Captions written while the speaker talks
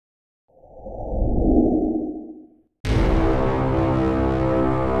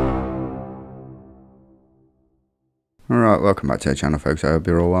Alright, welcome back to the channel, folks. I hope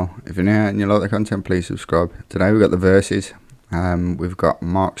you're all well. If you're new and you like the content, please subscribe. Today we've got the verses. We've got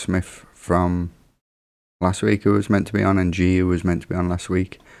Mark Smith from last week who was meant to be on, and G who was meant to be on last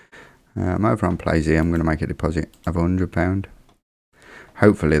week. I'm over on Playsy. I'm going to make a deposit of £100.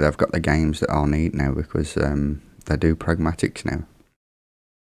 Hopefully they've got the games that I'll need now, because they do pragmatics now.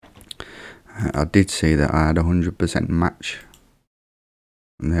 I did see that I had a 100% match.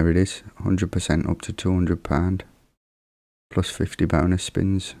 And there it is, 100% up to £200. Plus 50 bonus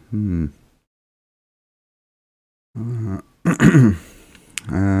spins. I'll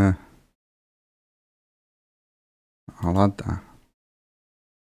add that.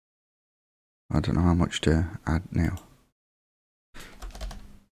 I don't know how much to add now.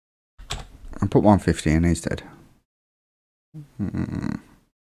 I'll put 150 in instead.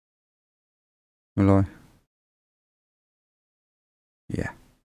 Will I? Yeah.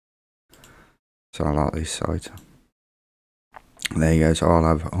 So I like this site. There you go, so I'll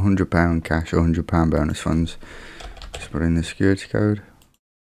have £100 cash, £100 bonus funds. Just put in the security code.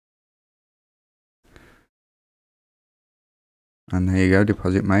 And there you go,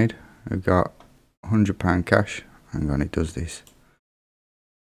 deposit made. We've got £100 cash. Hang on, it does this.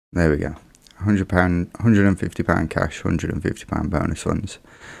 There we go. £100, £150 cash, £150 bonus funds.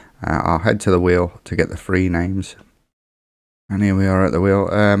 I'll head to the wheel to get the free names. And here we are at the wheel.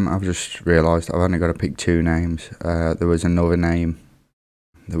 I've just realised I've only got to pick 2 names. There was another name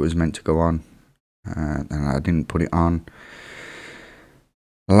that was meant to go on, and I didn't put it on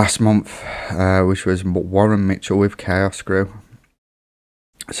last month, which was Warren Mitchell with Chaos Crew.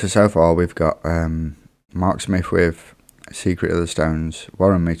 So far we've got Mark Smith with Secret of the Stones,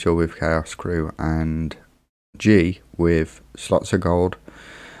 Warren Mitchell with Chaos Crew, and G with Slots of Gold.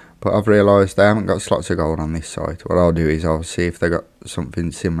 But I've realised they haven't got slots of gold on this site. What I'll do is I'll see if they got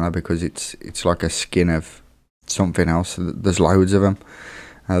something similar, because it's like a skin of something else. There's loads of them.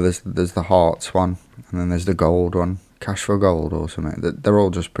 There's the hearts one, and then there's the gold one, cash for gold or something. They're all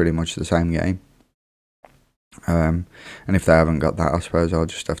just pretty much the same game. And if they haven't got that, I suppose I'll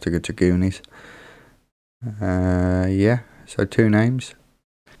just have to go to Goonies. Yeah, so 2 names.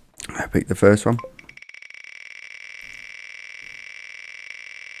 I picked the first one.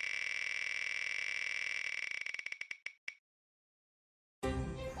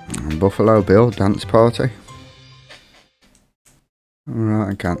 Buffalo Bill Dance Party.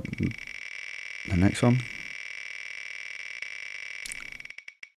 Alright, I can't. The next one.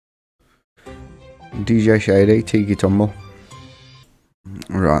 DJ Shady, Tiki Tumble.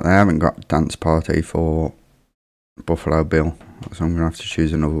 Right, they haven't got Dance Party for Buffalo Bill, so I'm going to have to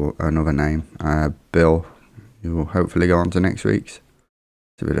choose another name. Bill, you will hopefully go on to next week's.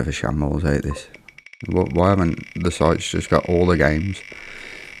 It's a bit of a shambles, ain't this? Why haven't the sites just got all the games?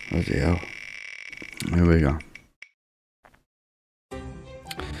 Bloody hell. Here we go.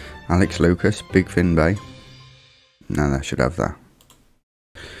 Alex Lucas, Big Fin Bay. No, they should have that.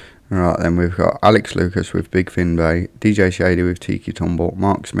 Alright, then we've got Alex Lucas with Big Fin Bay, DJ Shady with Tiki Tumble,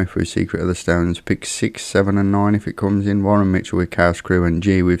 Mark Smith with Secret of the Stones. Pick 6, 7 and 9 if it comes in. Warren Mitchell with Chaos Crew, and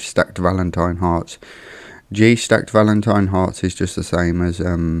G with Stacked Valentine Hearts. G Stacked Valentine Hearts is just the same as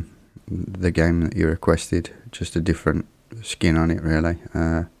the game that you requested, just a different skin on it really.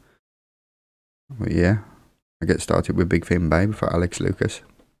 But yeah, I get started with Big Fin Bay for Alex Lucas.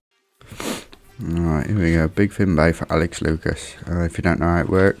 Alright, here we go. Big Fin Bay for Alex Lucas. If you don't know how it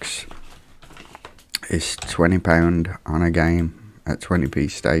works, it's £20 on a game at 20p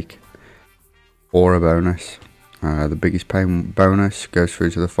stake, or a bonus. The biggest bonus goes through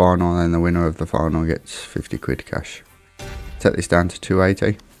to the final, and the winner of the final gets 50 quid cash. Take this down to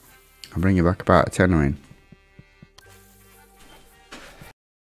 280. I'll bring you back about a tenner in.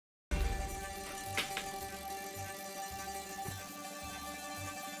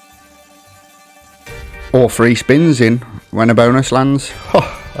 Or 3 spins in when a bonus lands.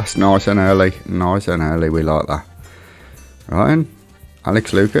 Oh, that's nice and early. Nice and early, we like that. Right then,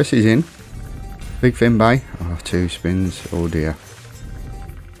 Alex Lucas is in. Big Fin Bay. Oh, 2 spins. Oh dear.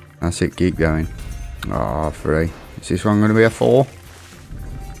 That's it, keep going. Oh, 3. Is this one going to be a 4?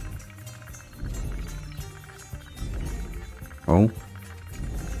 Oh.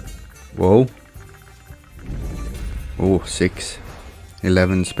 Whoa. Oh, 6.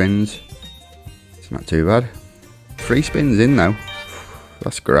 11 spins. Not too bad. 3 spins in though.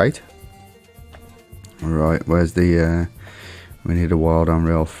 That's great. Alright, where's the we need a wild on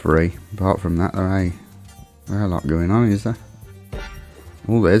reel 3. Apart from that there's a lot going on, is there?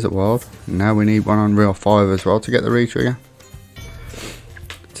 Oh, there's a wild. Now we need one on reel 5 as well to get the retrigger.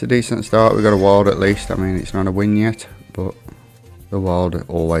 It's a decent start. We got a wild at least. I mean, it's not a win yet, but the wild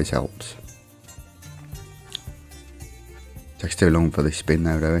always helps. Takes too long for this spin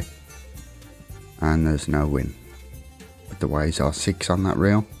though, do we? And there's no win. But the ways are 6 on that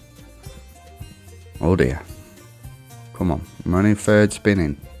reel. Oh dear. Come on, I'm only third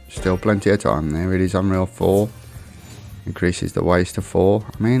spinning. Still plenty of time. There it is on reel 4. Increases the ways to 4.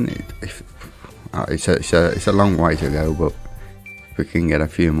 I mean, it's a long way to go, but if we can get a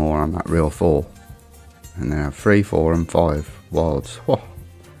few more on that reel 4, and then have 3, 4 and 5 wilds, whoa,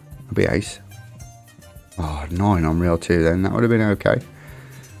 that'd be ace. Oh, 9 on reel 2 then, that would have been okay.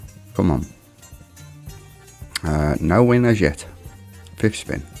 Come on. No win as yet. 5th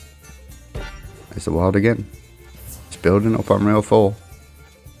spin. There's the wild again. It's building up on reel 4.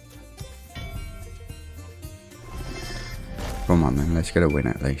 Come on then, let's get a win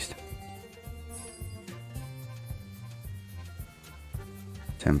at least.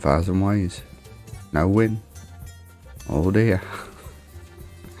 10,000 ways. No win. Oh dear.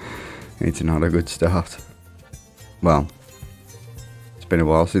 It's not a good start. Well, it's been a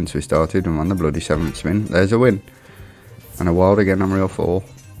while since we started. I'm on the bloody 7th spin. There's a win. And a wild again on reel 4.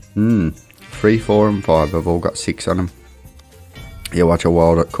 3, 4 and 5 have all got 6 on them. You watch a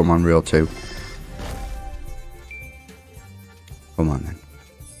wild come on reel 2. Come on then.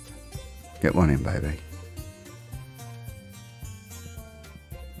 Get one in, baby.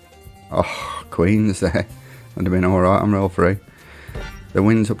 Oh, Queens there. Would have been alright on reel 3. The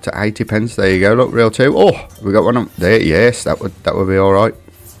win's up to 80 pence. There you go. Look, reel 2. Oh, we got one up there. Yes, that would be alright.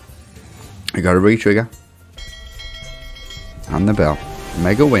 We got a re-trigger. And the bell.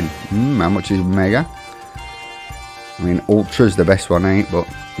 Mega win. How much is mega? I mean, Ultra's the best one, ain't it?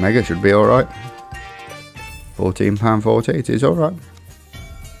 But mega should be alright. £14.40. It is alright.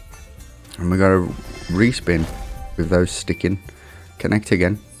 And we got a respin with those sticking. Connect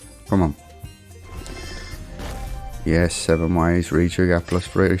again. Come on. Yes, 7 ways. Re-trigger plus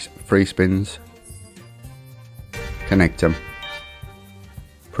 3 spins. Connect them.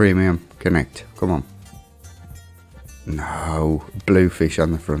 Premium. Connect. Come on. No. Blue fish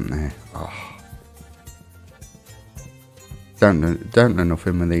on the front there. Oh. Don't know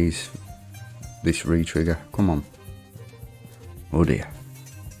nothing with this re-trigger. Come on. Oh dear.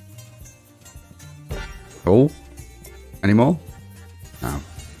 Oh. Any more? No.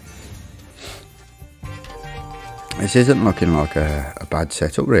 This isn't looking like a bad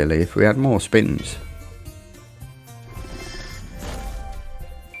setup really. If we had more spins,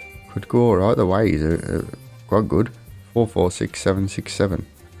 could go alright. The ways are quite good. 4, 4, 6, 7, 6, 7.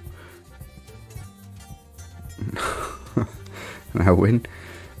 No win.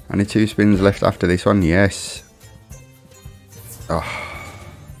 Only 2 spins left after this one. Yes. Oh.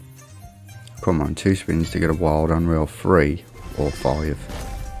 Come on, 2 spins to get a wild on reel 3 or 5.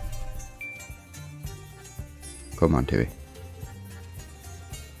 Come on, Dewey.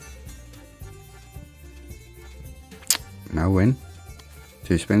 No win.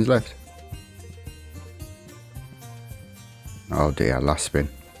 2 spins left. Oh dear, last spin.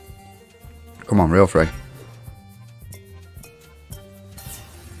 Come on, reel 3.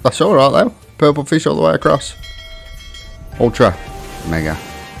 That's alright though. Purple fish all the way across. Ultra. Mega.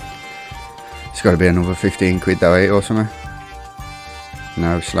 It's got to be another 15 quid though, 8 or something.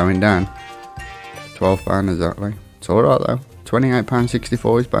 No, slowing down. £12 exactly. It's alright though.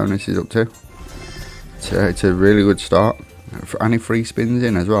 £28.64 his bonus is up to. It's a really good start. Only 3 spins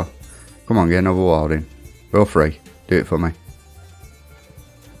in as well. Come on, get another wild in. Reel 3. Do it for me.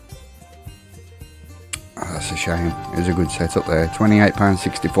 Oh, that's a shame. It was a good setup there.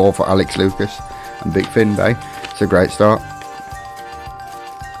 £28.64 for Alex Lucas and Big Fin Bay. It's a great start.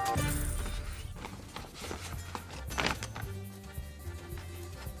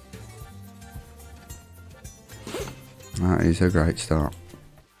 That is a great start.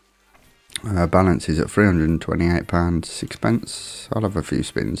 Balance is at £328 6pence. I'll have a few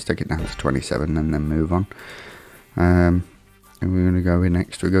spins, take it down to 27 and then move on. And we're going to go with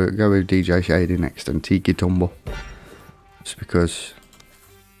next. We're going to go with DJ Shady next and Tiki Tumble. Just because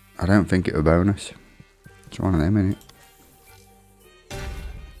I don't think it's a bonus. It's one of them, innit?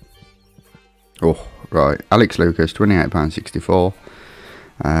 Oh, right. Alex Lucas, £28.64.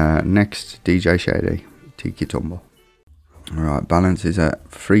 Next, DJ Shady, Tiki Tumble. Alright, balance is at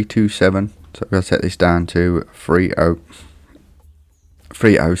 327. So I've got to set this down to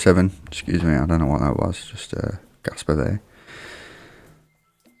 307. Excuse me, I don't know what that was. Just a gasper there.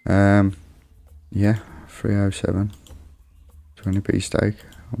 Yeah, 307. 20p stake.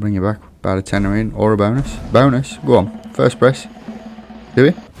 I'll bring you back. About a tenner in or a bonus. Bonus. Go on. First press. Do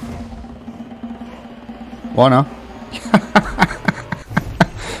it. Why not?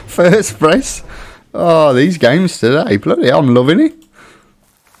 First press. Oh, these games today, bloody, I'm loving it.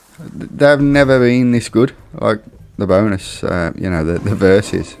 They've never been this good. Like, the bonus, you know, the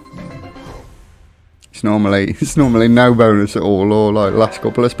verses. It's normally no bonus at all, or like last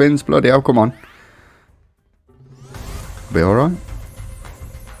couple of spins. Bloody hell, come on. Be alright.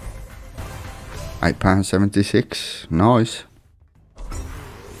 £8.76. Nice.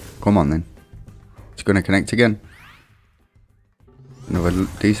 Come on then. It's going to connect again. Another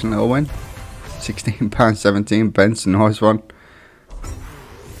decent little win. £16.17. Nice one.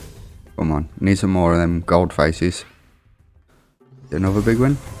 Come on. Need some more of them gold faces. Another big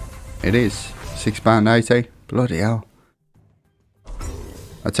win. It is. £6.80. Bloody hell.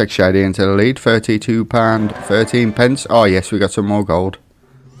 That takes Shady into the lead. £32.13. Oh yes, we got some more gold.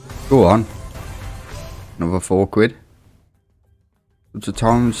 Go on. Another £4. Up to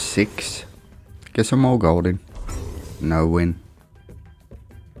times 6. Get some more gold in. No win.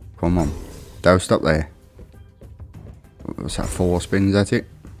 Come on. Don't stop there. What's that, 4 spins at it?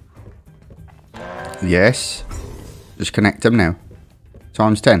 Yes. Just connect them now.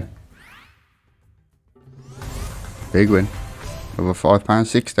 Times 10. Big win. Over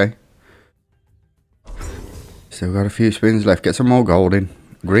 £5.60. Still got a few spins left. Get some more gold in.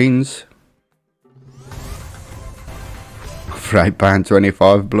 Greens. For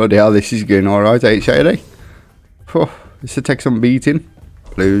 £8.25. Bloody hell, this is going alright, ain't Shady? This will take some beating.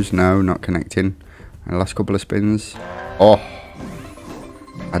 Blues, no, not connecting. And the last couple of spins. Oh.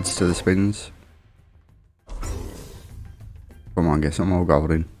 Adds to the spins. Come on, get some more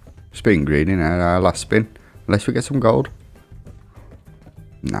gold in. Spin greedy now, our last spin. Unless we get some gold.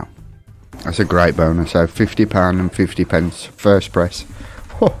 No. That's a great bonus. So £50 and 50p. First press.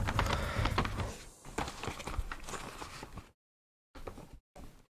 Oh.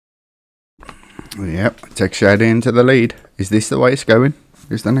 Yep. Takes Shady into the lead. Is this the way it's going?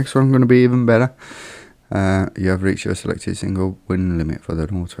 Is the next one going to be even better? You have reached your selected single win limit for the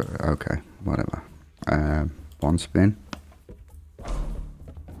auto. Okay. Whatever. One spin.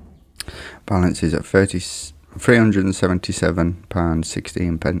 Balance is at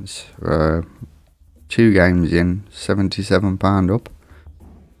 £377.16. 2 games in, £77 up,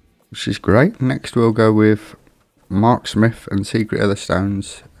 which is great. Next we'll go with Mark Smith and Secret of the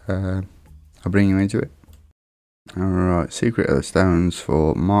Stones. I'll bring you into it. Alright, Secret of the Stones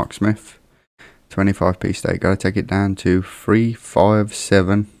for Mark Smith. 25p stake. Gotta take it down to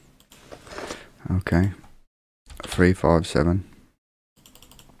 357. Okay. 357.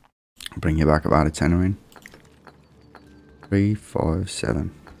 Bring you back about a tenner in.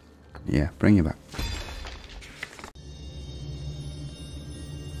 357. Yeah, bring you back.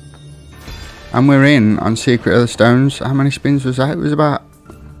 And we're in on Secret of the Stones. How many spins was that? It was about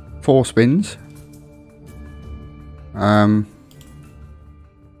 4 spins.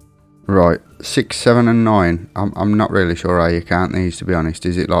 Right, 6, 7 and 9. I'm not really sure how you count these, to be honest.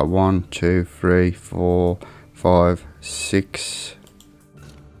 Is it like 1, 2, 3, 4, 5, 6...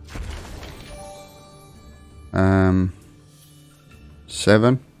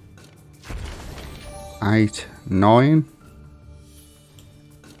 7, 8, 9.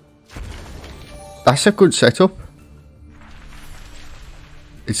 That's a good setup.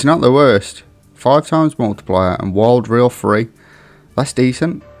 It's not the worst. 5 times multiplier and wild reel free. That's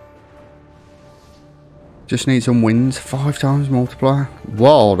decent. Just need some wins. 5 times multiplier.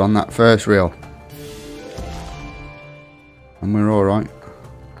 Wild on that first reel. And we're alright.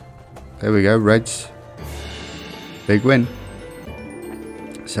 There we go, Reds. Big win.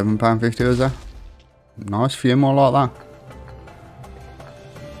 £7.50 was that? Nice, few more like that.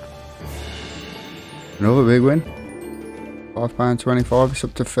 Another big win. £5.25. It's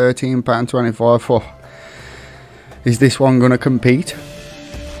up to £13.25. Oh. Is this one going to compete?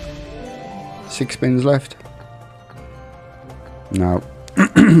 6 spins left. No.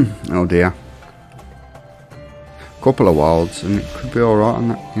 Oh dear. Couple of wilds and it could be alright on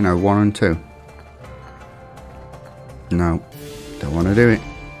that, you know, 1 and 2. No, don't want to do it.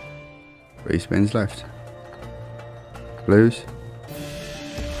 3 spins left. Blues.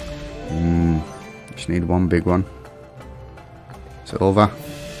 Just need 1 big one. Silver.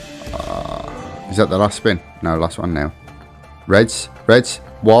 Is that the last spin? No, last one now. Reds.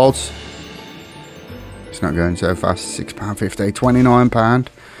 Wilds. It's not going so fast. £6.50. £29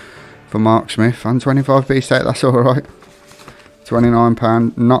 for Mark Smith on 25p stake. That's alright.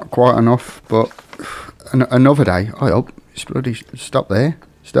 £29. Not quite enough, but another day. I hope. Just bloody stop there.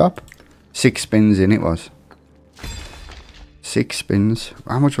 Stop. 6 spins in it was. 6 spins.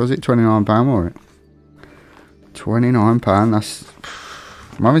 How much was it? £29 for it. £29. That's.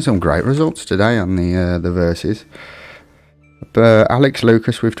 I'm having some great results today on the verses. But Alex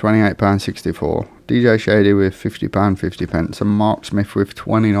Lucas with £28.64. DJ Shady with £50.50. And Mark Smith with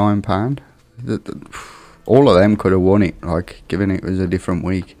 £29. all of them could have won it, like, given it was a different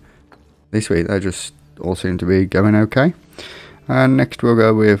week. This week, they just all seem to be going okay. And next we'll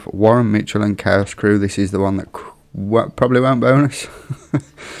go with Warren Mitchell and Chaos Crew. This is the one that probably won't bonus.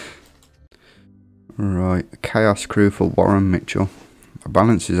 Right, Chaos Crew for Warren Mitchell. The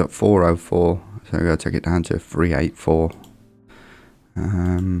balance is at 404, so I'm going to take it down to 384.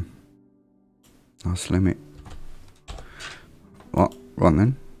 I'll slim it. What? Right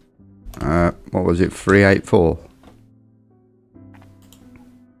then. What was it? 384?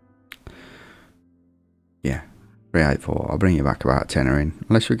 Yeah, 384. I'll bring you back about a tenner in.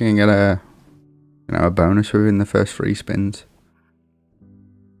 Unless we can get a, a bonus within the first 3 spins.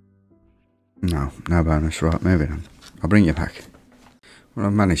 No bonus. Right, moving on. I'll bring you back. Well,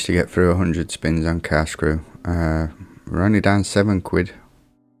 I've managed to get through 100 spins on Chaos Crew. We're only down 7 quid.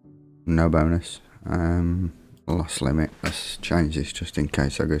 No bonus. Loss limit. Let's change this just in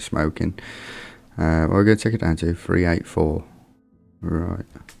case I go smoking. We're going to take it down to 384. Right.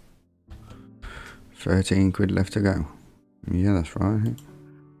 13 quid left to go. Yeah, that's right.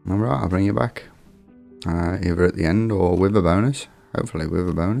 Alright, I'll bring you back. Either at the end or with a bonus. Hopefully with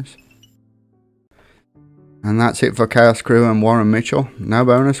a bonus. And that's it for Chaos Crew and Warren Mitchell. No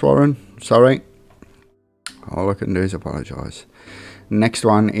bonus, Warren. Sorry. All I can do is apologise. Next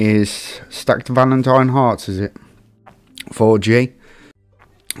one is Stacked Valentine Hearts, is it? For G.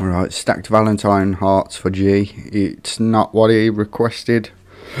 Alright, Stacked Valentine Hearts for G. It's not what he requested.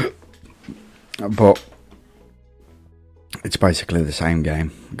 But it's basically the same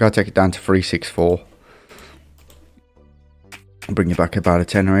game. Gotta take it down to 364. I'll bring you back about a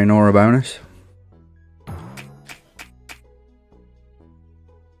tenner in or a bonus.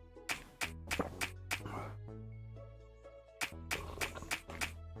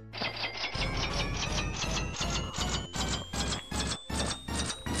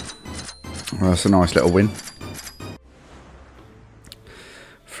 Well, that's a nice little win.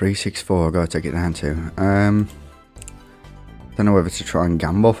 364, I've got to take it down to. Don't know whether to try and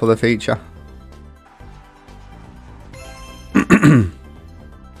gamble for the feature.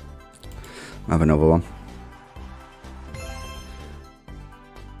 Have another one.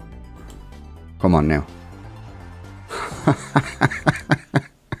 Come on now.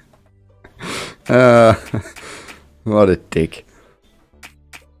 What a dick.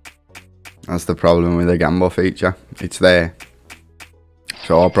 That's the problem with the gamble feature. It's there.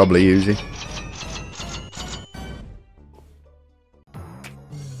 So I'll probably use it.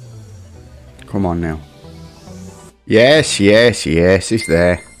 Come on now. Yes, it's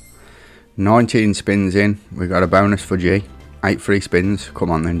there. 19 spins in. We got a bonus for G. 8 free spins.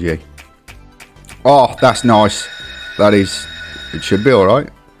 Come on then, G. Oh, that's nice. That is. It should be alright.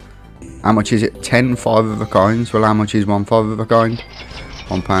 How much is it? 10 5 of a kinds. Well, how much is 1 5 of a kind?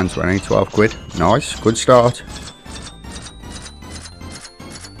 £1.20, 12 quid. Nice, good start.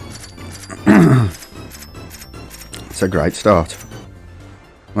 It's a great start.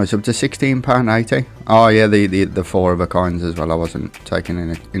 Well, it's up to £16.80. Oh yeah, the 4 of a kinds as well. I wasn't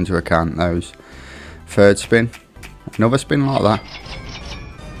taking into account those. Third spin. Another spin like that.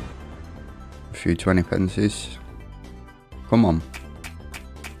 A few 20 pences. Come on.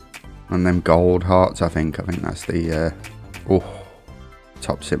 And them gold hearts, I think that's the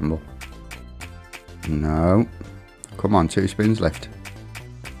top symbol. No. Come on, 2 spins left.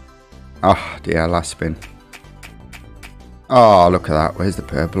 Oh dear, last spin. Oh, look at that. Where's the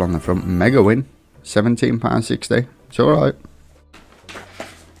purple on the front? Mega win. £17.60. It's alright.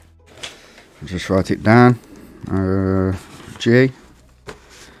 Just write it down. G.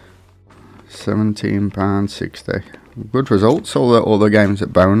 £17.60. Good results. All the games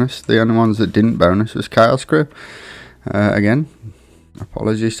at bonus. The only ones that didn't bonus was Chaos Crew. Again,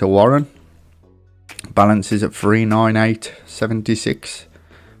 apologies to Warren. Balance is at 398.76.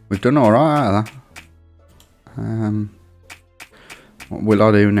 We've done alright out of that. What will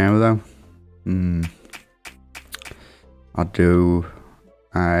I do now though? I'll do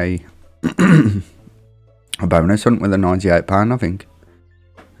a bonus hunt with a £98, I think.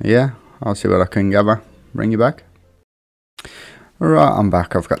 Yeah, I'll see what I can gather. Bring you back. Right, I'm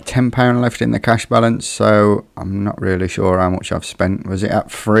back. I've got £10 left in the cash balance, so I'm not really sure how much I've spent. Was it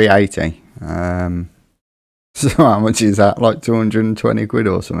at 380? So how much is that? Like 220 quid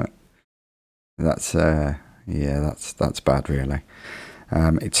or something? That's yeah, that's bad really.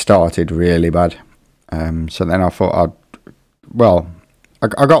 It started really bad. So then I thought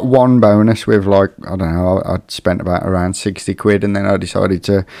I got one bonus with, like, I don't know, I'd spent about around 60 quid, and then I decided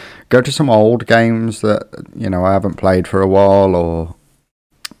to go to some old games that, I haven't played for a while, or,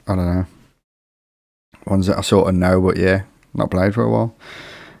 I don't know, ones that I sort of know, but yeah, not played for a while.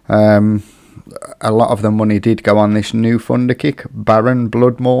 a lot of the money did go on this new Thunderkick, Baron,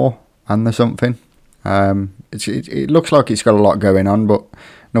 Bloodmore, and the something. It looks like it's got a lot going on, but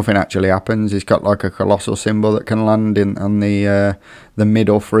nothing actually happens. It's got like a colossal symbol that can land in on the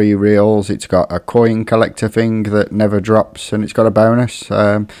middle 3 reels. It's got a coin collector thing that never drops, and it's got a bonus.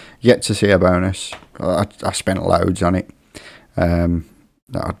 Yet to see a bonus. I spent loads on it.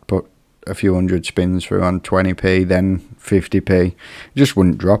 I'd put a few hundred spins through on 20p, then 50p. It just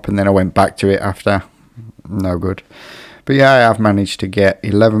wouldn't drop, and then I went back to it after. No good. But yeah, I have managed to get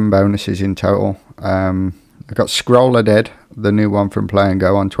 11 bonuses in total. I got Scroll of Dead, the new one from Play and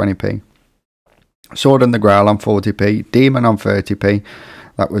Go, on 20p. Sword and the Grail on 40p. Demon on 30p.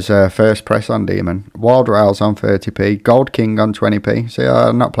 That was first press on Demon. Wild Rails on 30p. Gold King on 20p. See,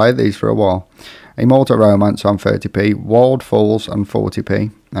 I've not played these for a while. Immortal Romance on 30p. Wild Falls on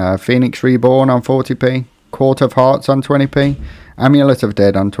 40p. Phoenix Reborn on 40p. Court of Hearts on 20p. Amulet of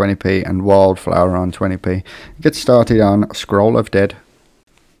Dead on 20p. And Wildflower on 20p. Get started on Scroll of Dead.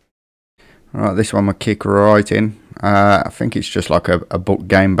 Alright, this one will kick right in. I think it's just like a book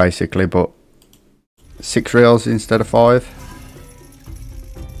game basically, but 6 reels instead of 5.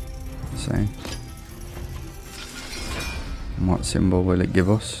 Let's see. And what symbol will it give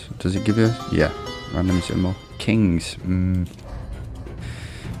us? Does it give you? Yeah, random symbol. Kings.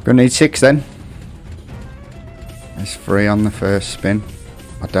 Gonna need 6 then. It's 3 on the first spin.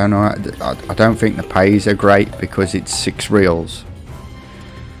 I don't know. I don't think the pays are great because it's 6 reels.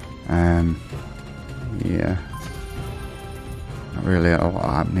 Yeah. Not really a lot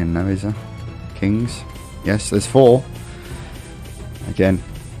happening now, is there? Kings. Yes, there's 4. Again.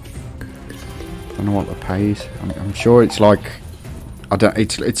 Don't know what the pays. I'm sure it's like, I don't.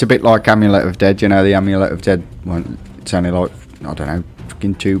 It's a bit like Amulet of Dead. You know, the Amulet of Dead one. It's only like, I don't know,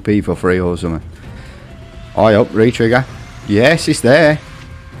 fucking 2p for free or something. Eye up, retrigger. Yes, it's there.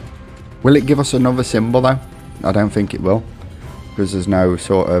 Will it give us another symbol though? I don't think it will, because there's no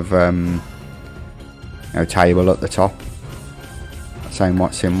sort of no table at the top saying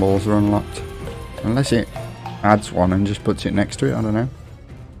what symbols are unlocked, unless it adds one and just puts it next to it. I don't know.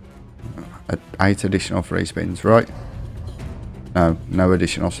 8 additional free spins, right? No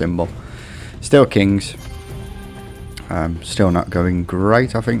additional symbol. Still kings. Still not going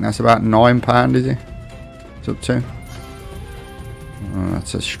great. I think that's about £9, is it? It's up to. Oh,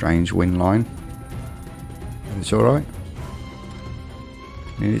 that's a strange win line. It's alright.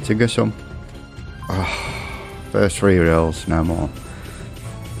 Need it to go some. Oh, first 3 reels, no more.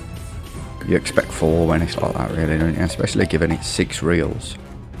 You expect 4 when it's like that, really, don't you? Especially given it's 6 reels.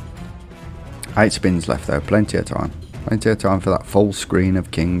 8 spins left though, plenty of time. Plenty of time for that full screen of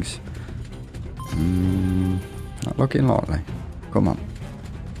kings. Not looking likely. Come on.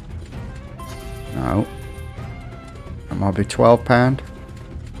 No. That might be £12.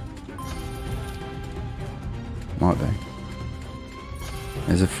 Might be.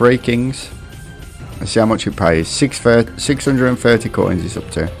 There's a 3 kings. Let's see how much it pays. 630 coins it's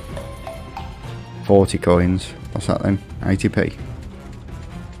up to. 40 coins. What's that then? 80p.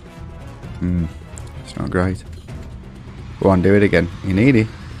 It's not great. Go on, do it again. You need it.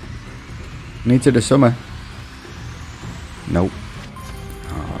 Need to do summer. Nope.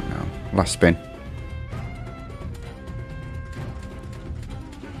 Oh no. Last spin.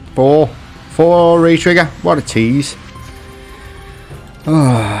 4 retrigger. What a tease.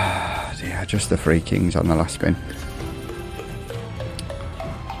 Oh dear, just the 3 kings on the last spin.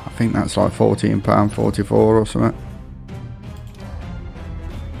 I think that's like £14.44 or something.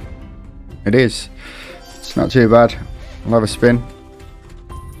 It is. It's not too bad. I'll have a spin.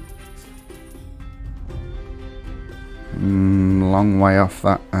 Long way off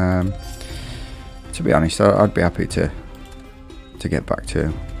that. To be honest, I'd be happy to get back to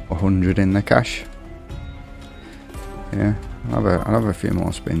 100 in the cash. Yeah, I'll have a few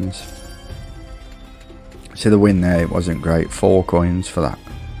more spins. See the win there, it wasn't great. 4 coins for that.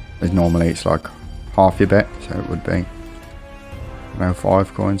 As normally it's like half your bet, so it would be around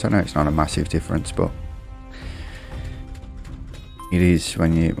 5 coins. I know it's not a massive difference, but it is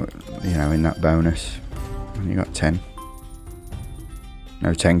when you know, in that bonus when you got 10.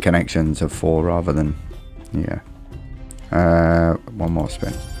 No, 10 connections of 4 rather than, yeah. 1 more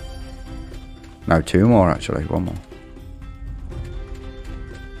spin. No, 2 more actually. 1 more.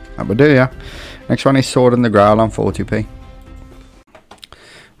 That would do, yeah. Next one is Sword and the Grail on 40p.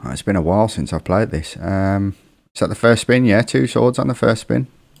 Oh, it's been a while since I've played this. Is that the first spin? Yeah, 2 swords on the first spin.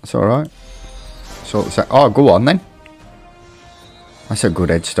 That's alright. Oh, go on then. That's a good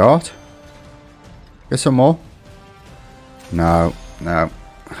head start. Get some more. No.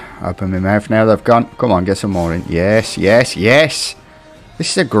 Open my mouth now, they've gone. Come on, get some more in. Yes. This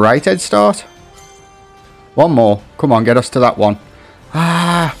is a great head start. One more. Come on, get us to that one.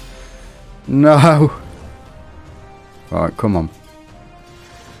 Ah! No! Right, come on.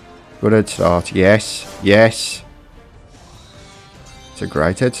 Good head start. Yes. Yes. It's a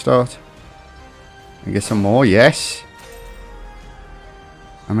great head start. We get some more. Yes.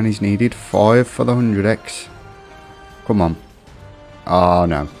 How many's needed? 5 for the 100x. Come on. Oh,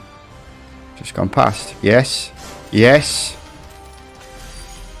 no. Just gone past. Yes. Yes.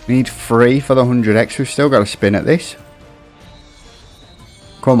 Need 3 for the 100x. We've still got to spin at this.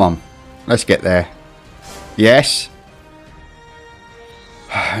 Come on. Let's get there. Yes.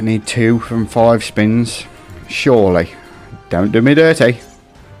 I need 2 from 5 spins. Surely. Don't do me dirty.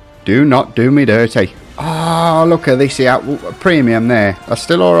 Do not do me dirty. Oh, look at this here. Premium there. That's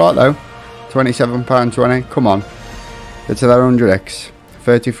still alright though. £27.20. Come on. Get to that 100x.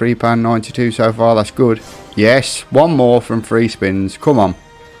 £33.92 so far. That's good. Yes. One more from 3 spins. Come on.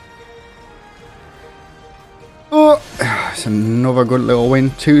 Oh, it's another good little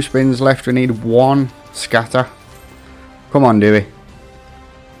win. 2 spins left. We need 1 scatter. Come on, Dewey.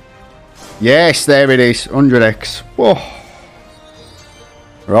 Yes, there it is. 100x. Whoa.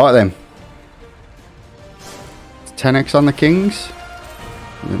 Right then. 10x on the Kings.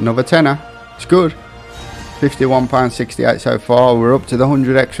 Another tenner. It's good. £51.68 so far. We're up to the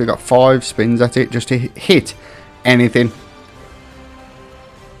 100x. We've got 5 spins at it just to hit anything.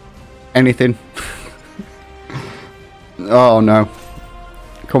 Anything. Oh no.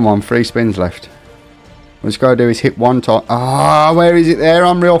 Come on, 3 spins left. What we've got to do is hit 1 time. Ah, where is it there?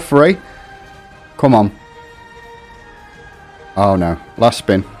 I'm real free. Come on. Oh no. Last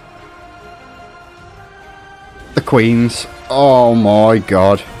spin. The Queens. Oh my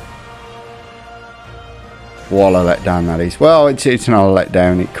god. What a letdown that is. Well, it's not a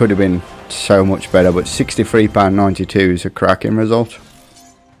letdown. It could have been so much better, but £63.92 is a cracking result.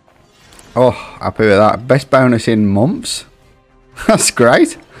 Oh, happy with that. Best bonus in months. That's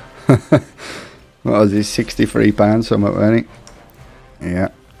great. What was it? £63 something, wasn't it? Yeah.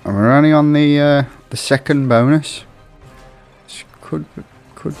 And we're only on the second bonus. This could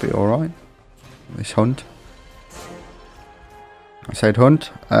be alright. This hunt. I said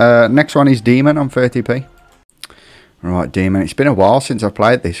hunt. Next one is Demon on 30p. Right, Demon. It's been a while since I've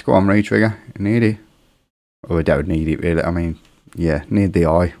played this. Go on, retrigger. You need it. Oh, we don't need it really. I mean, yeah, need the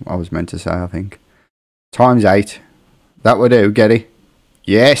eye. I was meant to say, I think. Times 8. That would do, get it.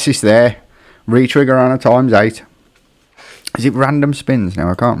 Yes, it's there. Retrigger on a times 8. Is it random spins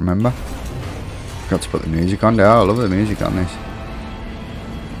now? I can't remember. Got to put the music on there. Oh, I love the music on this.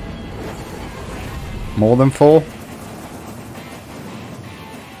 More than 4.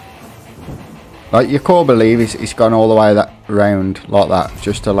 Like, you can't believe it's gone all the way that round like that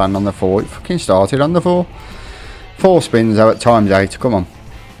just to land on the 4. It fucking started on the 4. 4 spins though at times 8. Come on.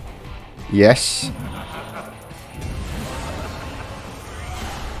 Yes.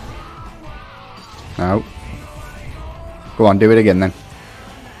 No. Go on, do it again then.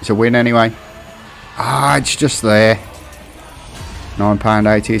 It's a win anyway. Ah, it's just there.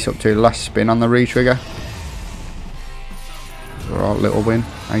 £9.80. It's up to the last spin on the retrigger. Alright, little win.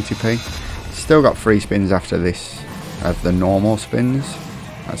 80p. Still got 3 spins after this of the normal spins.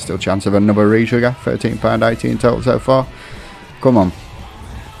 That's still a chance of another retrigger. £13.80 in total so far. Come on.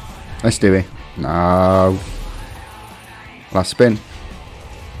 Let's do it. No. Last spin.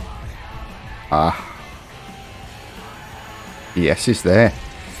 Ah. Yes, it's there.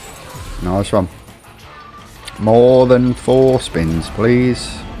 Nice one. More than 4 spins,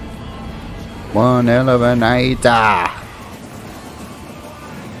 please. One elevator.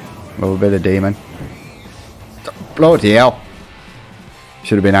 Love a bit of Demon. Bloody hell.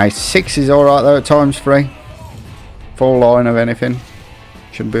 Should have been 8. 6 is alright though at times 3. Full line of anything.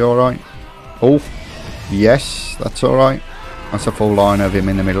 Should be alright. Oh. Yes, that's alright. That's a full line of him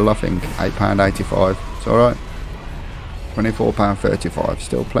in the middle, I think. £8.85. It's alright. £24.35.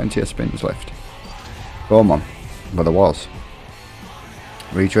 Still plenty of spins left. Come on. But there was.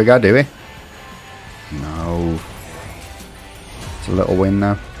 Retrigger, do we? No. It's a little win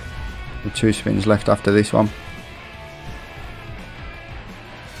now. The 2 spins left after this one.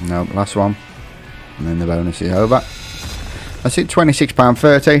 Nope, last one. And then the bonus is over. That's it,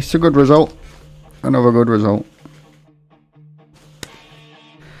 £26.30. It's a good result. Another good result.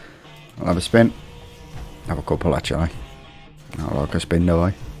 I'll have a spin. Have a couple actually. I like a spin, do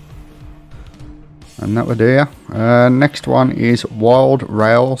I? And that would do ya. Next one is Wild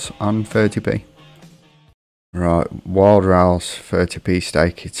Rails on 30p. Right, Wild Rails 30p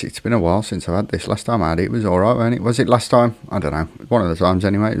stake. It's been a while since I've had this. Last time I had it, it was alright, wasn't it? Was it last time? I don't know. One of the times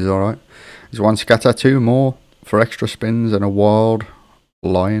anyway, it was alright. There's 1 scatter, 2 more for extra spins, and a Wild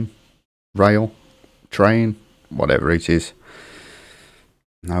Lion Rail train, whatever it is.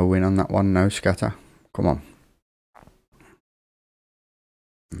 No win on that one, no scatter. Come on.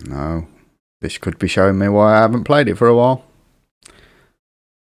 No. This could be showing me why I haven't played it for a while.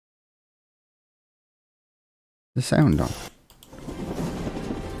 The sound on.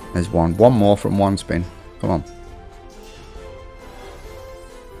 There's one. One more from one spin. Come on.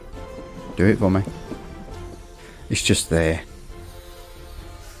 Do it for me. It's just there.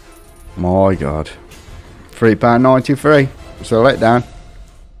 My God. £3.93. It's a letdown.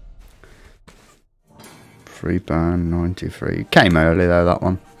 £3.93. Came early though, that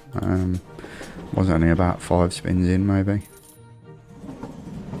one. Was only about 5 spins in, maybe.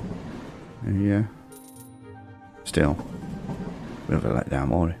 Yeah. Still. Bit of a letdown,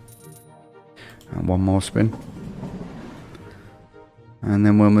 more. And one more spin. And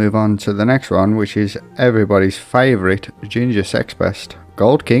then we'll move on to the next one, which is everybody's favourite Ginger Sex Pest.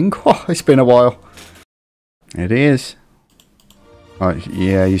 Gold King. Oh, it's been a while. It is. Oh,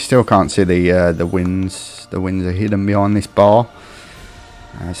 yeah, you still can't see the wins. The wins are hidden behind this bar.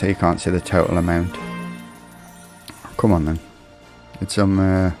 So you can't see the total amount. Come on then. It's some...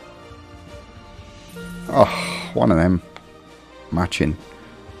 oh, one of them. Matching.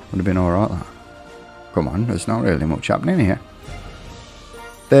 Would have been alright, that. Come on, there's not really much happening here.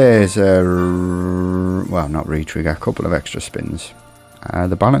 There's a... well, not re-trigger, a couple of extra spins.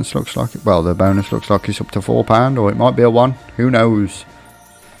 The balance looks like... well, the bonus looks like it's up to £4, or it might be a 1. Who knows?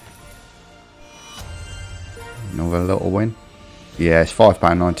 Another little win. Yeah, it's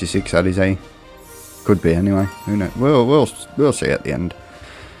 £5.96, that is a... could be anyway. Who knows? We'll see at the end.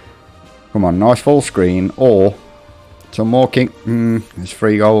 Come on, nice full screen, or... some more king... there's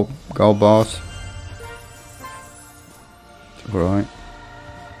 3 gold bars. Right.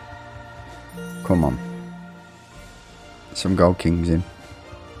 Come on. Some gold kings in.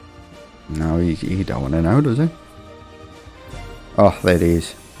 No, he don't want to know, does he? Oh, there it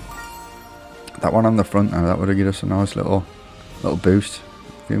is. That one on the front now, that would have given us a nice little boost.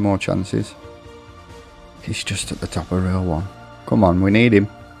 A few more chances. He's just at the top of real one. Come on, we need him.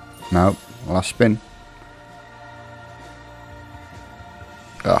 No, last spin.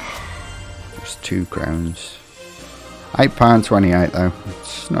 Oh, just 2 crowns. £8.28 though.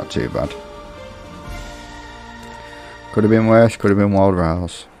 It's not too bad. Could have been worse, could have been Wild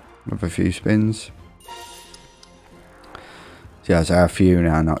Rails. With a few spins. See, I say a few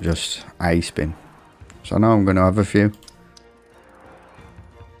now, not just a spin. So I know I'm going to have a few.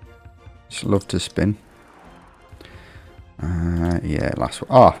 Just love to spin. Yeah, last one.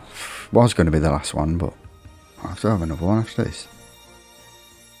 Oh, was going to be the last one, but I have to have another one after this.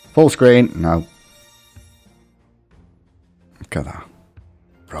 Full screen, no. Look at that.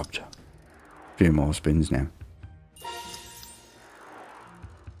 Robbed. A few more spins now.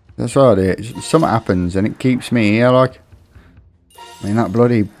 That's right, something happens and it keeps me here, like. I mean, that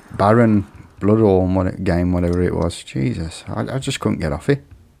bloody Baron Bloodhorn game, whatever it was. Jesus, I just couldn't get off it.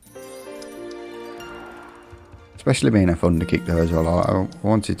 Especially being a Thunderkick though as well. I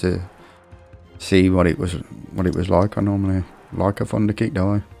wanted to see what it was like. I normally like a Thunderkick,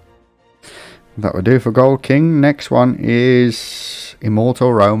 don't I? That would do for Gold King. Next one is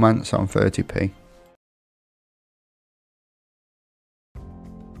Immortal Romance on 30p.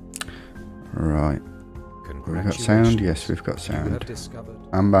 Right. We've got sound? Yes, we've got sound.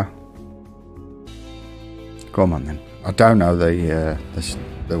 Amber. Come on then. I don't know the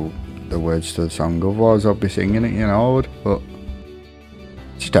words to the song, otherwise I'd be singing it, you know, I would, but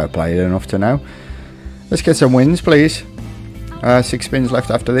just don't play it enough to know. Let's get some wins, please. 6 spins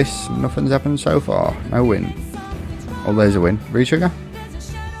left after this. Nothing's happened so far. No win. Oh, there's a win. Retrigger?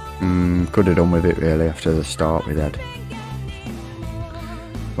 Could have done with it really after the start we had.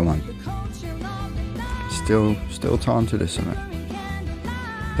 Come on. Still time to do something.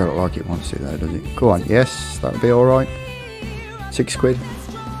 Don't look like it wants to though, does it? Go on, yes, that'll be alright. 6 quid.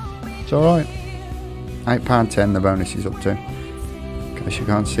 It's alright. £8.10 the bonus is up to. In case you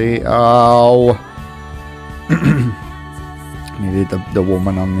can't see it. Oh! Needed the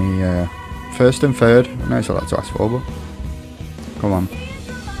woman on the first and third. I know it's a lot to ask for, but come on.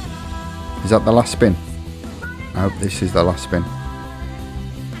 Is that the last spin? I hope this is the last spin.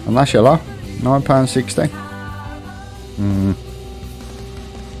 And that's your lot. £9.60.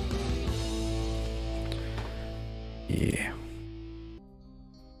 Yeah.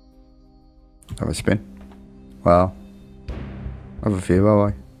 Have a spin. Well, have a few, will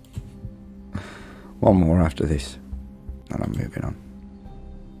I? One more after this. And I'm moving on.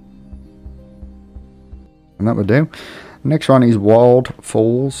 And that would do. Next one is Wild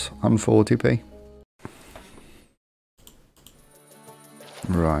Falls on 40p.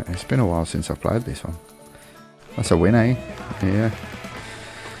 Right, it's been a while since I've played this one. That's a win, eh? Yeah.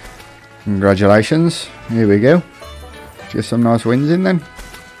 Congratulations. Here we go. Get some nice wins in then.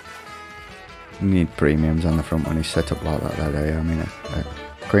 You need premiums on the front when he's set up like that, eh? I mean, a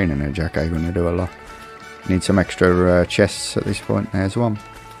queen and a jack are going to do a lot. Need some extra chests at this point. There's one.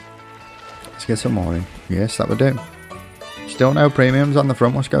 Let's get some more in. Yes, that would do. Still no premiums on the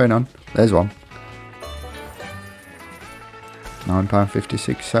front. What's going on? There's one.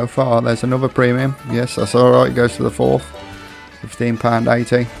 £9.56 so far. There's another premium. Yes, that's alright. It goes to the fourth.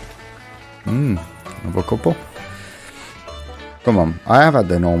 £15.80. Another couple. Come on. I have had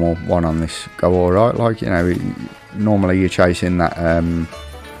the normal one on this go alright. Like, you know, normally you're chasing that,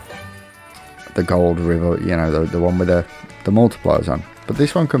 the gold river, you know, the one with the multipliers on. But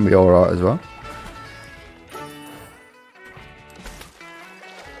this one can be alright as well.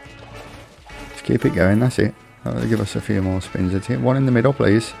 Just keep it going, that's it. That'll give us a few more spins at it. One in the middle,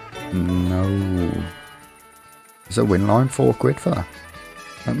 please. No. There's a win line, £4 for that.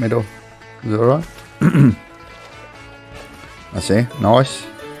 That middle. Is it alright? That's it. Nice.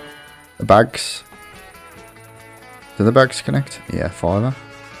 The bags. Do the bags connect? Yeah, £5.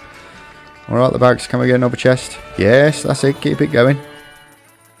 Alright, the bags. Can we get another chest? Yes, that's it. Keep it going.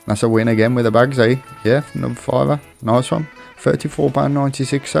 That's a win again with the bags, eh? Yeah, another £5. Nice one.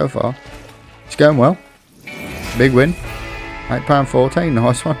 £34.96 so far. It's going well. Big win. £8.14.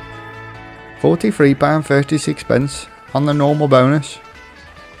 Nice one. £43.36 on the normal bonus.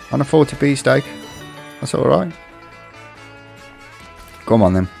 On a 40p stake. That's alright. Come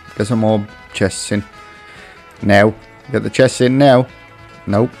on then. Get some more chests in. Now. Get the chests in now.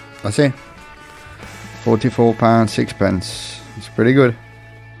 Nope. That's it. £44.06. It's pretty good.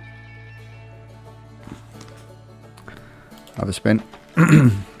 Have a spin.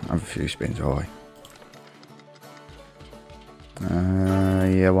 Have a few spins, alright.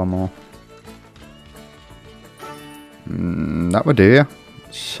 Yeah, one more. That would do ya.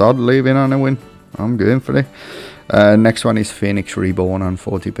 Sod leaving on a win. I'm going for it. Next one is Phoenix Reborn on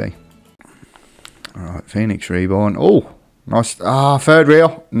 40p. Alright, Phoenix Reborn. Oh, nice. Ah, third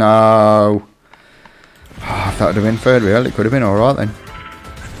reel. No. Oh, if that would have been third reel, it could have been alright then.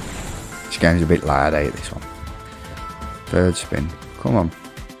 This game's a bit loud, eh, this one. Third spin. Come on.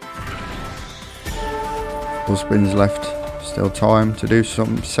 4 spins left. Still time to do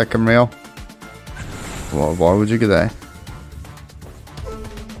some second reel. Well, why would you go there?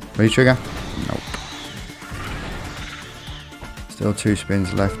 Re-trigger? Nope. Still 2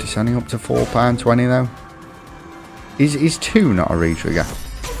 spins left. It's only up to £4.20 though. Is 2 not a re-trigger?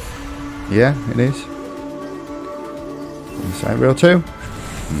 Yeah, it is. Is that reel 2?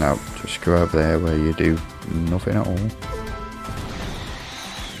 No, just go over there where you do nothing at all.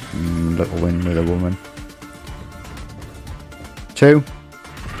 Little win with a woman. 2.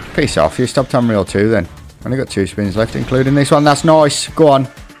 Peace off, you stopped on reel 2 then. Only got 2 spins left, including this one. That's nice. Go on.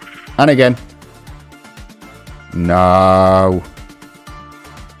 And again. No.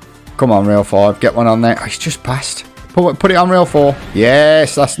 Come on, reel 5. Get one on there. Oh, it's just passed. Put it on reel 4.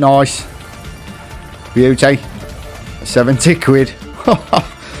 Yes, that's nice. Beauty. 70 quid.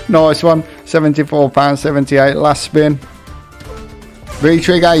 Nice one. £74.78. Last spin.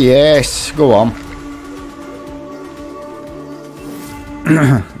 Re-trigger. Yes. Go on.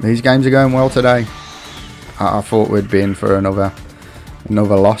 These games are going well today. I thought we'd be in for another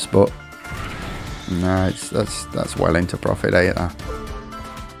loss, but no, that's well into profit, eh? That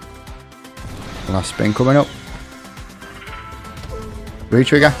last spin coming up.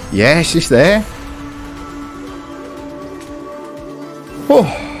 Re-trigger. Yes, it's there. Oh,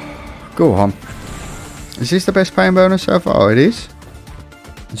 go on. Is this the best paying bonus so far? It is.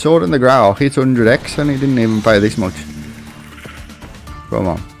 Sword in the Grail hit 100x and he didn't even pay this much. Come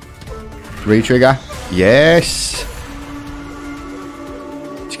on. Re-trigger. Yes.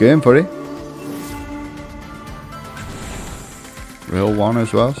 It's going for it. Reel 1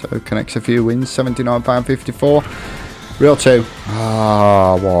 as well, so it connects a few wins. £79.54. Reel 2.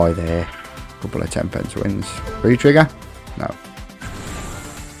 Ah, why there? Couple of 10p wins. Re-trigger. No.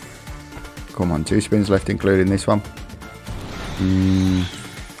 Come on, 2 spins left, including this one.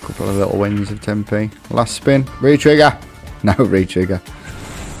 Couple of little wins of 10p. Last spin. Re-trigger. No re-trigger.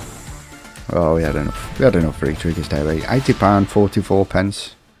 Oh, we had enough. We had enough re-triggers there.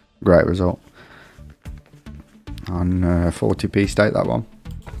 £80.44. Great result. On 40p stake, that one.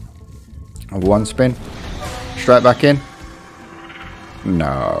 Of 1 spin. Straight back in.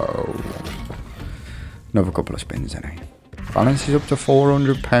 No. Another couple of spins in it. Balance is up to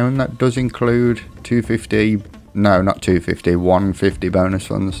 £400. That does include 250. No, not 250. 150 bonus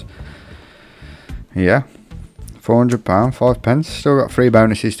funds. Yeah. £400, 5 pence. Still got 3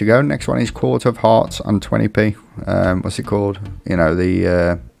 bonuses to go. Next one is Court of Hearts on 20p. What's it called? You know,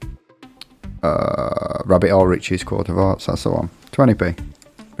 the Rabbit Hole Riches Court of Hearts. That's the one. 20p.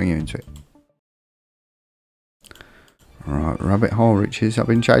 Bring you into it. Right, Rabbit Hole Riches. I've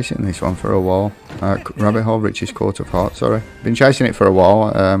been chasing this one for a while. Rabbit Hole Riches Court of Hearts, sorry. Been chasing it for a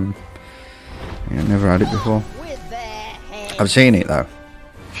while. Yeah, never had it before. I've seen it though.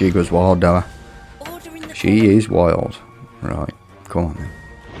 She goes wild, though. She is wild. Right, come on then.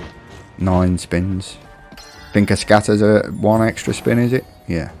 9 spins. Think a scatter's a 1 extra spin, is it?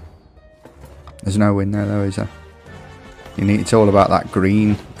 Yeah. There's no win there though, is there? It's all about that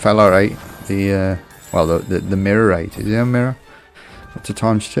green fella, right? The well, the mirror rate. Is it a mirror? Up to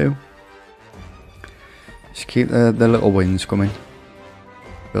 ×2. Just keep the little wins coming.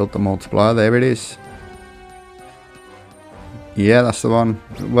 Build the multiplier. There it is. Yeah, that's the one.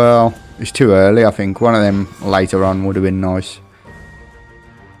 Well, it's too early, I think. One of them later on would have been nice.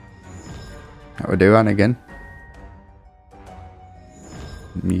 That would do. And again.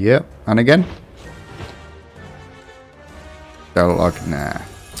 Yep. And again. Don't like... Nah.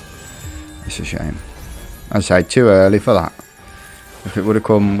 It's a shame. I'd say too early for that. If it would have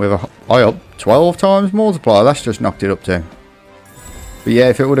come with a high up 12 times multiplier, that's just knocked it up to. But yeah,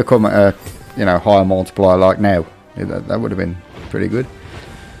 if it would have come at a, you know, higher multiplier like now, yeah, that would have been pretty good.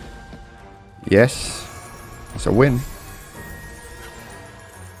 Yes, it's a win.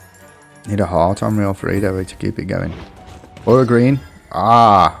 Need a heart on reel 3 though to keep it going. Or a green.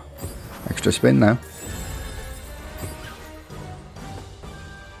 Ah, extra spin now.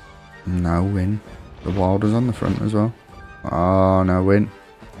 No win. The wild was on the front as well. Oh, no win.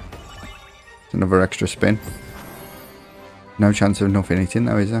 It's another extra spin. No chance of nothing hitting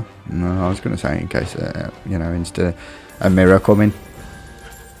though, is there? No, I was going to say in case, you know, instead a mirror coming.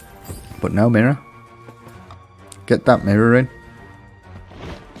 But no mirror. Get that mirror in.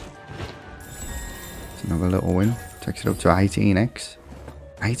 It's another little win. Takes it up to 18x.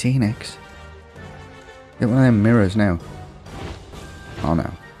 18x. Get one of them mirrors now. Oh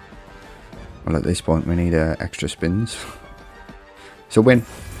no. Well, at this point we need extra spins. It's a win.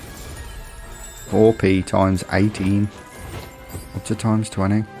 4p times 18. Up to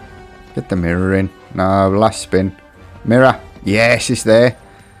 ×20. Get the mirror in. No, last spin. Mirror. Yes, it's there.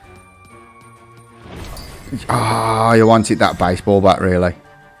 Ah, oh, you wanted that baseball bat, really.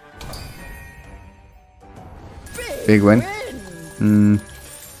 Big win.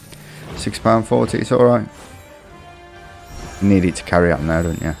 £6.40. It's all right. You need it to carry on there,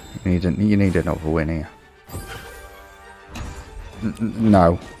 don't you? You need another win here.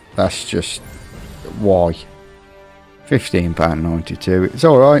 No, that's just why. £15.92. It's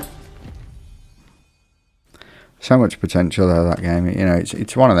all right. So much potential there, that game. You know,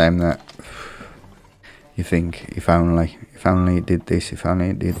 it's one of them that you think if only it did this, if only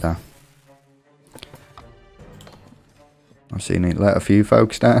it did that. I've seen it let a few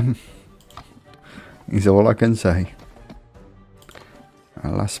folks down. Is all I can say.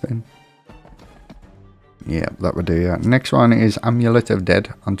 Last spin. Yeah, that would do. Yeah. Next one is Amulet of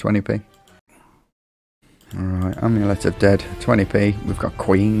Dead on 20p. Alright, Amulet of Dead, 20p. We've got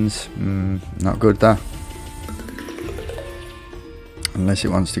queens. Not good there. Unless it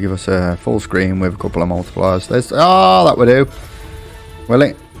wants to give us a full screen with a couple of multipliers. There's... Oh, that would do. Will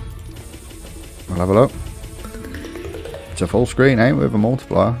it? We'll have a look. It's a full screen, eh? With a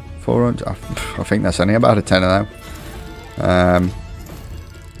multiplier. 400. I think that's only about a tenner now.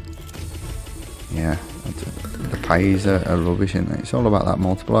 Yeah, the pays are rubbish, isn't it? It's all about that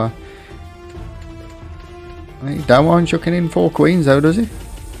multiplier. He don't want chucking in 4 queens though, does he?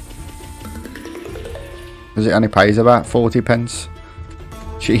 Does it only pays about 40 pence?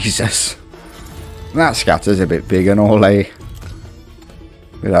 Jesus. That scatter's a bit big and all, eh?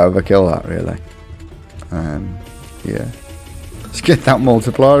 We'd overkill that, really. Yeah. Let's get that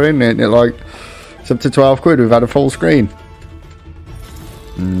multiplier in, isn't it? Like, it's up to 12 quid, we've had a full screen.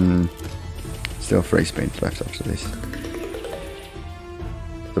 Still 3 spins left after this.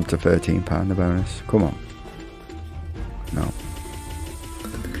 It's up to £13 the bonus. Come on. No.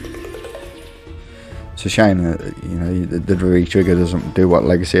 It's a shame that, you know, the re-trigger doesn't do what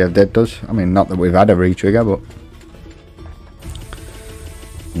Legacy of Dead does. I mean, not that we've had a re-trigger, but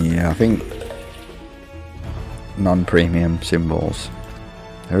yeah, I think non-premium symbols,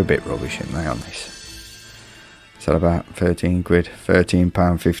 they're a bit rubbish, aren't they, on this? It's at about 13 quid,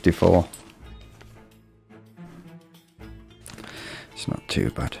 £13.54. It's not too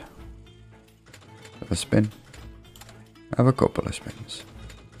bad. Have a spin. Have a couple of spins.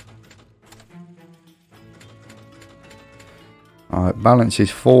 Alright, balance is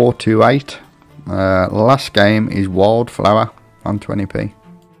 428. Last game is Wildflower on 20p.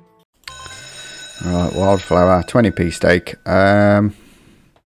 Right, Wildflower, 20p stake.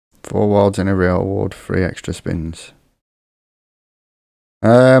 4 wilds in a real award, 3 extra spins.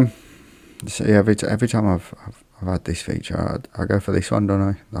 See, every time I've had this feature, I go for this one, don't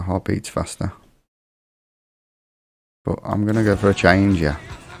I? The heart beats faster. But I'm gonna go for a change, yeah.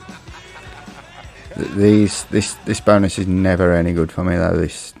 This bonus is never any good for me though.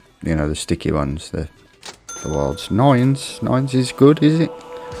 This, you know, the sticky ones, the wilds. Nines is good, is it?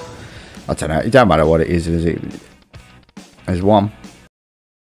 I don't know. It don't matter what it is it? There's one.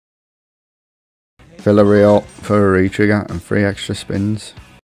 Fill a reel for a retrigger and 3 extra spins.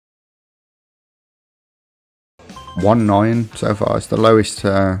 1-9 so far. It's the lowest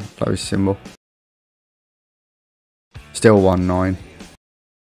symbol. Still 1-9.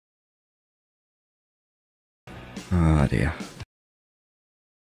 Oh dear.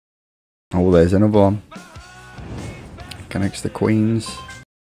 Oh, there's another one. Connects the queens.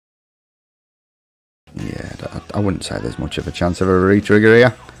 Yeah, I wouldn't say there's much of a chance of a retrigger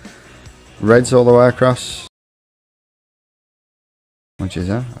here. Reds all the way across. Which is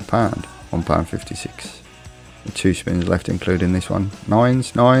that? £1. £1.56. 2 spins left, including this one.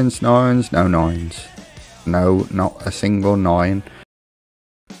 Nines, no nines. No, not a single 9.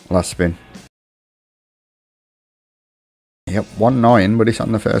 Last spin. Yep, 1-9, but it's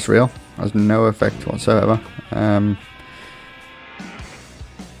on the first reel. Has no effect whatsoever. That's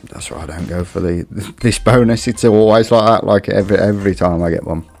why I don't go for this bonus. It's always like that. Like every time I get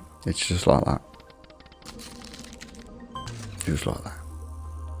one, it's just like that. Just like that.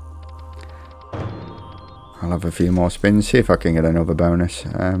 I'll have a few more spins, see if I can get another bonus.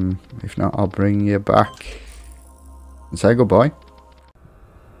 If not, I'll bring you back and say goodbye.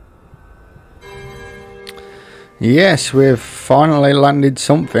 Yes, we've finally landed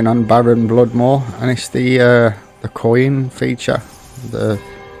something on Baron Bloodmore, and it's the coin feature, the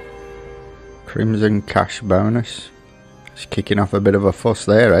Crimson Cash bonus. It's kicking off a bit of a fuss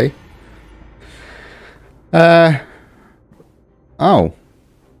there, eh? Oh.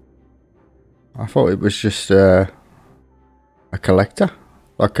 I thought it was just a collector,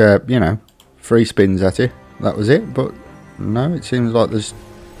 like you know, 3 spins at it. That was it, but no, it seems like there's...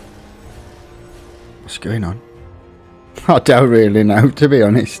 What's going on? I don't really know, to be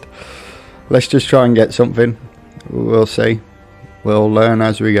honest. Let's just try and get something. We'll see. We'll learn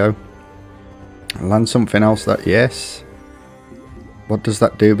as we go. Land something else that, yes. What does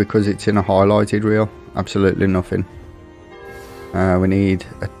that do because it's in a highlighted reel? Absolutely nothing. We need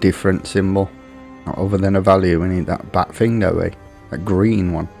a different symbol. Not other than a value. We need that bat thing, don't we? That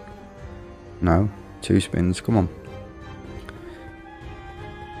green one. No. 2 spins. Come on.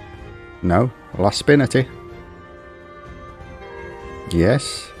 No. Last spin at it.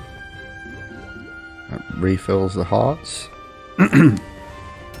 Yes. That refills the hearts.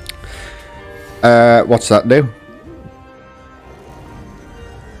 What's that do?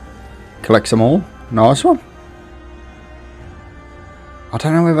 Collects them all. Nice one. I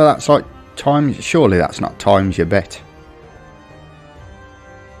don't know whether that's like times. Surely that's not times your bet.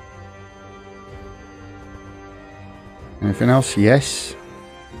 Anything else? Yes.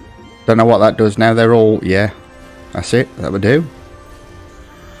 Don't know what that does now. They're all, yeah. That's it. That would do.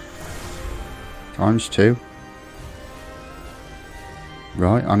 Times 2.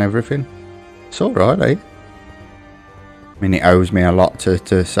 Right, on everything. It's alright, eh? I mean, it owes me a lot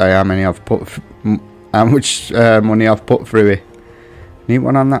to say how many I've put, how much money I've put through it. Need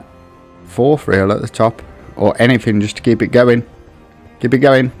one on that 4th reel at the top, or anything just to keep it going. Keep it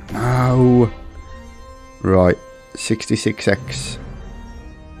going. No. Right, 66x.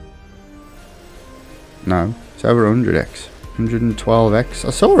 No, it's over 100x. 112x.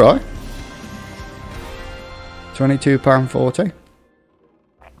 That's alright. £22.40.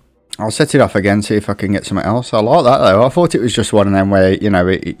 I'll set it off again, see if I can get something else. I like that though. I thought it was just one of them where, you know,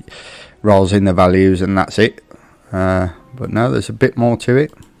 it rolls in the values and that's it. But no, there's a bit more to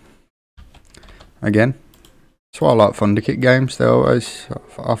it. Again, that's why I like Thunderkick games. They always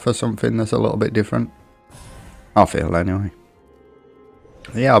offer something that's a little bit different. I feel anyway.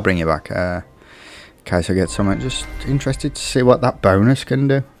 Yeah, I'll bring you back in case I get something. Just interested to see what that bonus can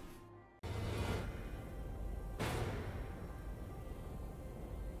do.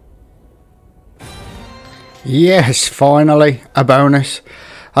 Yes, finally a bonus.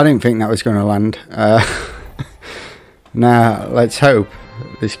 I didn't think that was going to land. Now let's hope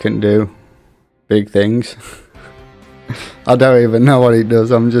this can do big things. I don't even know what it does.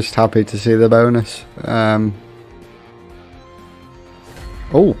 I'm just happy to see the bonus.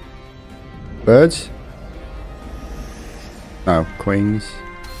 Oh, birds. No, queens.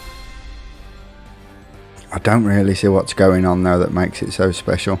 I don't really see what's going on though that makes it so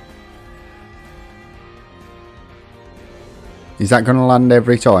special. Is that going to land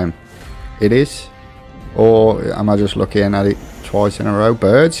every time? It is? Or am I just looking at it twice in a row?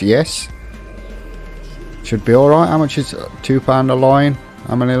 Birds, yes. Should be alright. How much is £2 a line?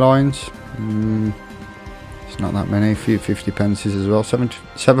 How many lines? It's not that many. A few 50 pences as well.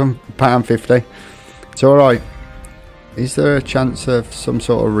 £7.50. It's alright. Is there a chance of some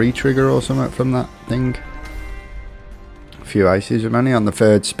sort of re-trigger or something from that thing? A few aces of money on the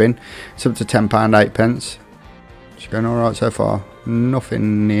third spin. It's up to £10, 8p. It's going alright so far.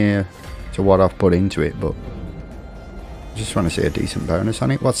 Nothing near to what I've put into it, but I just want to see a decent bonus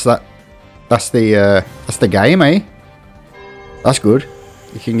on it. What's that? That's the game, eh? That's good.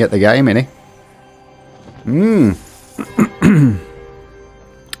 You can get the game in it.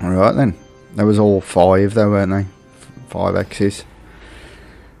 Alright then. There was all 5 though, weren't they? 5 X's.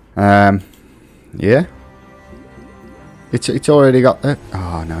 Yeah. It's already got the...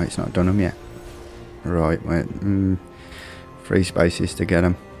 Oh no, it's not done them yet. Right, wait. 3 spaces to get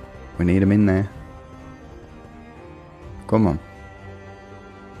them. We need them in there. Come on.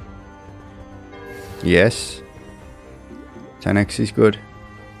 Yes. 10x is good.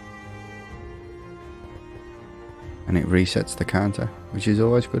 And it resets the counter, which is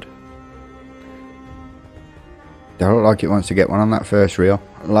always good. Don't look like it wants to get one on that first reel.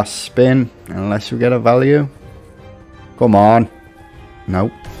 Last spin, unless we get a value. Come on.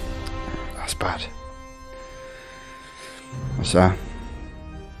 Nope. That's bad. What's that?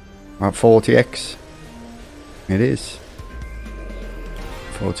 About 40x. It is.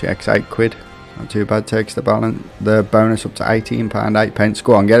 40x, 8 quid. Not too bad. Takes the balance, the bonus up to £18, 8p.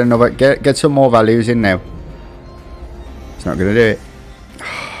 Go on, get another. Get some more values in now. It's not going to do it.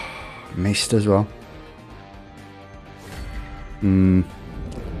 Missed as well.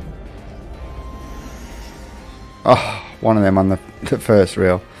 Oh, one of them on the first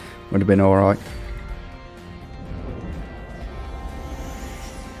reel would have been alright.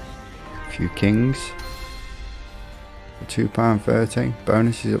 A few kings. £2.30.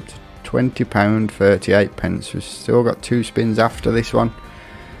 Bonus is up to £20, 38p. We've still got 2 spins after this one.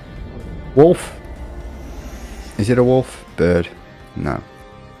 Wolf. Is it a wolf? Bird. No.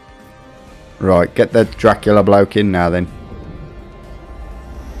 Right, get the Dracula bloke in now then.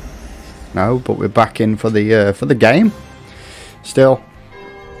 No, but we're back in for the game. Still,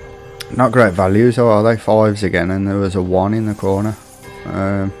 not great values, though, are they? 5s again, and there was a 1 in the corner.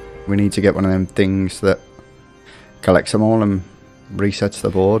 We need to get one of them things that collects them all and resets the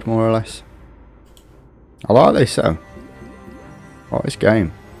board, more or less. I like this, though. I like this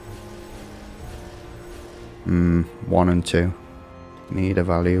game. 1 and 2. Need a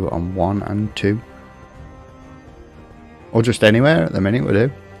value on 1 and 2. Or just anywhere at the minute will do.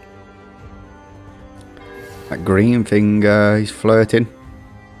 That green thing, he's flirting.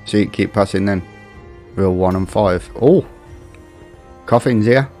 See it keep passing then. Real 1 and 5. Oh! Coffins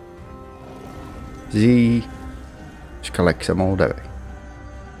here. Z. Just collects them all, don't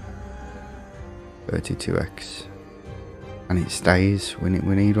we? 32x. And it stays. We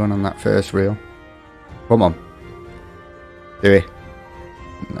need one on that first reel. Come on. Do it.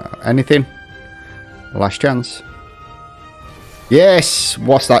 No, anything? Last chance. Yes!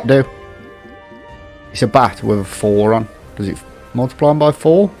 What's that do? It's a bat with a 4 on. Does it multiply them by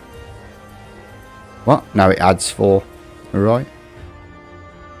 4? What? No, it adds 4. Alright.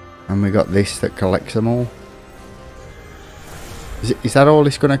 And we got this that collects them all. Is that all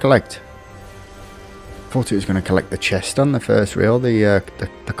it's going to collect? I thought it was going to collect the chest on the first reel, the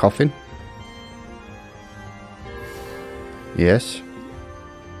coffin. Yes.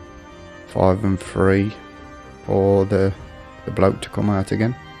 5 and 3 for the bloke to come out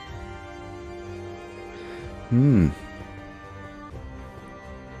again.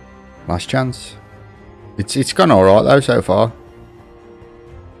 Last chance. It's gone alright though so far.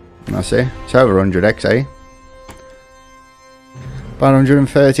 That's it. It's over 100x, eh? About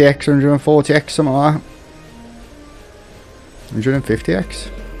 130x, 140x, something like that. 150x.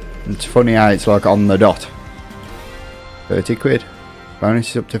 It's funny how it's like on the dot. 30 quid. Bonus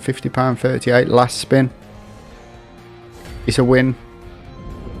is up to £50, 38. Last spin. It's a win.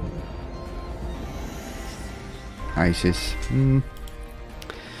 Aces.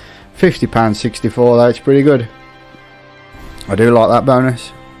 £50, 64. That's pretty good. I do like that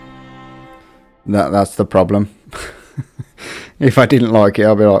bonus. That's the problem. If I didn't like it,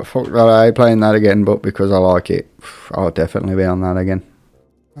 I'll be like, fuck that, I ain't playing that again. But because I like it, I'll definitely be on that again.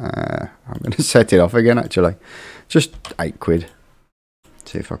 I'm going to set it off again, actually. Just 8 quid.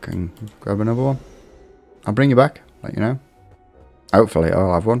 See if I can grab another one. I'll bring you back, let you know. Hopefully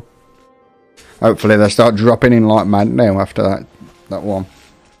I'll have one. Hopefully they start dropping in like mad now after that one.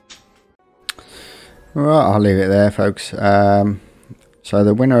 Right, I'll leave it there, folks. So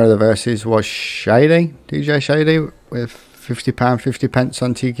the winner of the verses was Shady, DJ Shady, with £50, 50 pence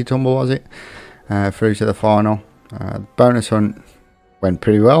on Tiki Tumble, was it? Through to the final. Bonus hunt went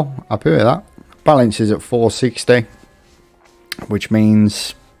pretty well. Happy with that. Balance is at 460, which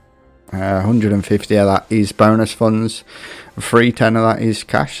means 150 of that is bonus funds. 310 of that is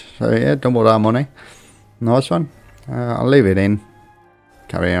cash. So yeah, doubled our money. Nice one. I'll leave it in.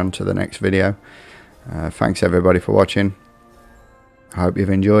 Carry on to the next video. Thanks everybody for watching. I hope you've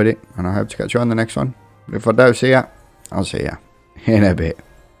enjoyed it, and I hope to catch you on the next one. If I don't see ya, I'll see ya in a bit.